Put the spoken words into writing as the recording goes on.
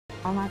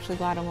I'm actually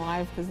glad I'm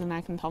alive because then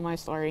I can tell my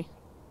story.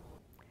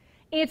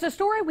 It's a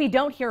story we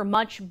don't hear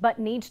much but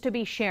needs to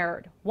be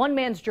shared. One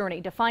man's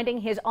journey to finding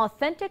his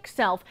authentic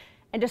self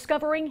and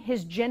discovering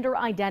his gender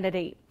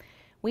identity.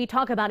 We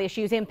talk about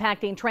issues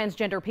impacting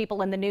transgender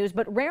people in the news,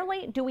 but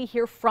rarely do we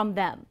hear from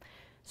them.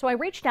 So I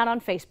reached out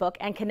on Facebook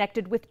and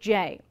connected with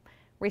Jay.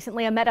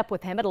 Recently, I met up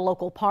with him at a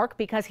local park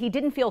because he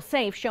didn't feel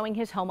safe showing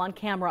his home on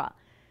camera.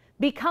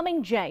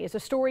 Becoming Jay is a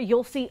story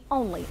you'll see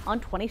only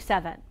on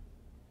 27.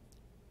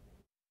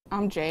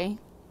 I'm Jay,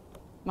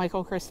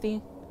 Micheal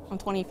Christy. I'm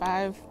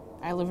 25.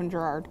 I live in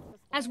Girard.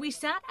 As we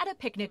sat at a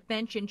picnic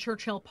bench in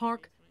Churchill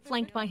Park,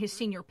 flanked by his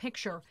senior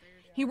picture,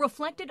 he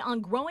reflected on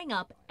growing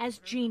up as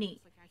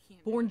Jeannie,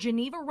 born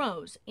Jeneva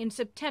Rose in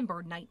September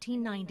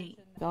 1990.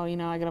 Oh,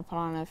 I gotta put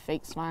on a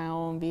fake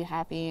smile and be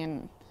happy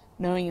and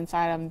knowing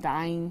inside I'm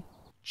dying.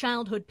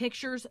 Childhood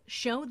pictures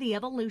show the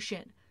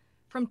evolution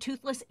from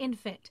toothless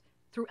infant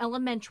through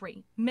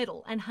elementary,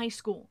 middle, and high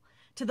school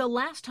to the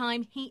last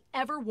time he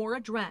ever wore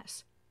a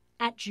dress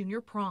at junior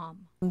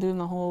prom. I'm doing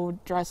the whole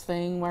dress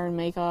thing, wearing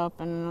makeup,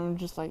 and I'm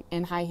just like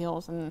in high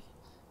heels, and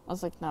I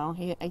was like, no,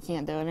 I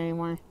can't do it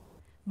anymore.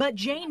 But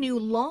Jay knew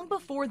long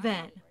before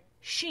then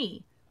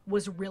she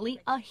was really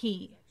a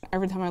he.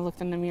 Every time I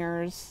looked in the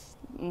mirrors,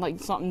 like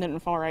something didn't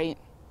fall right.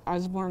 I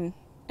was born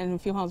in a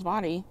female's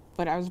body,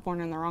 but I was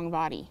born in the wrong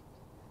body.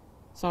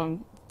 So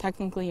I'm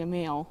technically a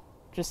male,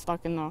 just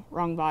stuck in the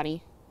wrong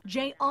body.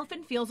 Jay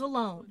often feels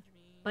alone,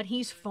 but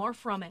he's far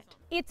from it.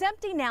 It's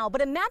empty now,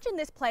 but imagine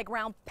this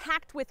playground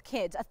packed with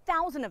kids,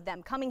 1,000 of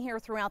them coming here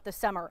throughout the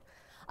summer.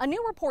 A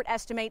new report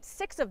estimates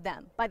 6 of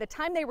them, by the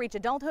time they reach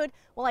adulthood,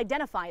 will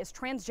identify as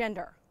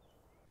transgender.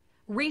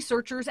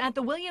 Researchers at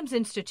the Williams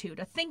Institute,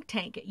 a think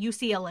tank at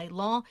UCLA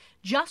Law,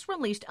 just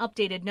released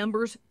updated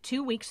numbers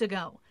 2 weeks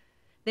ago.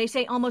 They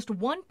say almost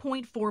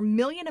 1.4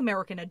 million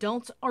American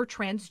adults are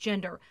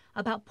transgender,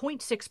 about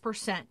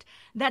 0.6%.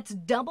 That's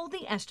double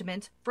the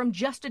estimates from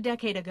just a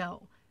decade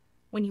ago.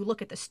 When you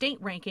look at the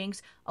state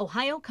rankings,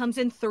 Ohio comes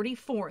in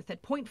 34th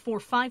at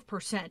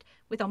 0.45%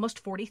 with almost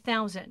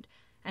 40,000,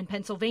 and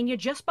Pennsylvania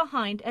just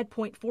behind at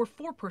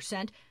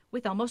 0.44%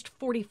 with almost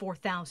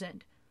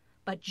 44,000.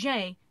 But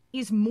Jay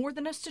is more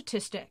than a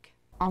statistic.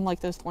 I'm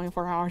like this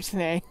 24 hours a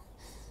day.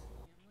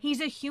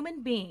 He's a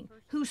human being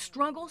who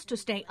struggles to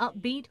stay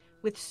upbeat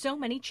with so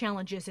many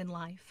challenges in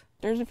life.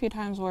 There's a few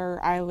times where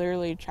I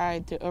literally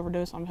tried to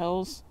overdose on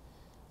pills,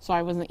 so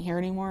I wasn't here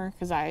anymore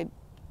because I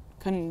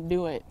couldn't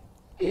do it.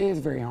 It is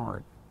very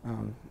hard,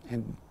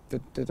 and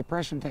the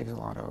depression takes a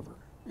lot over.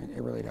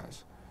 It really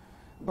does.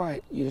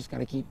 But you just got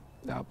to keep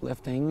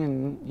uplifting,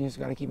 and you just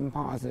got to keep them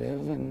positive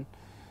and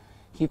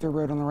keep the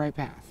road on the right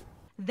path.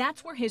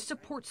 That's where his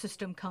support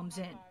system comes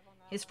in.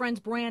 His friends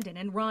Brandon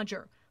and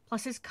Roger,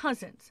 plus his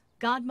cousins,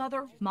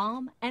 godmother,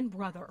 mom, and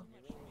brother.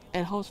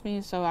 It helps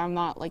me so I'm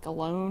not like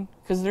alone,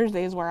 because there's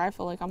days where I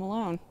feel like I'm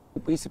alone.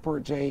 We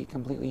support Jay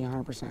completely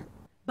 100%.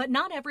 But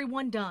not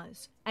everyone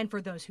does, and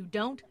for those who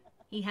don't,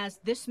 he has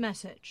this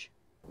message.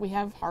 We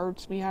have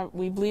hearts,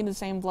 we bleed the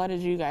same blood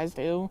as you guys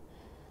do.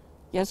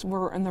 Yes,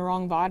 we're in the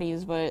wrong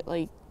bodies, but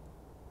like,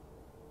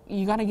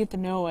 you got to get to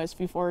know us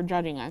before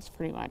judging us,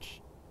 pretty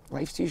much.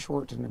 Life's too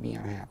short to be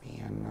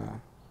unhappy,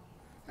 and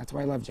that's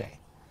why I love Jay.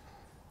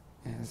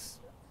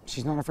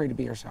 She's not afraid to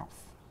be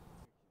herself.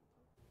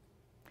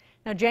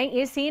 Now, Jay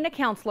is seeing a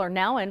counselor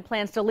now and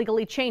plans to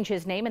legally change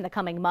his name in the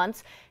coming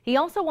months. He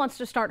also wants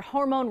to start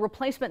hormone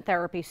replacement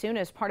therapy soon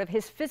as part of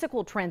his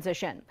physical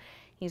transition.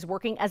 He's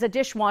working as a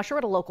dishwasher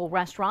at a local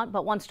restaurant,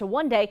 but wants to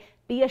one day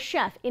be a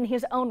chef in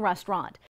his own restaurant.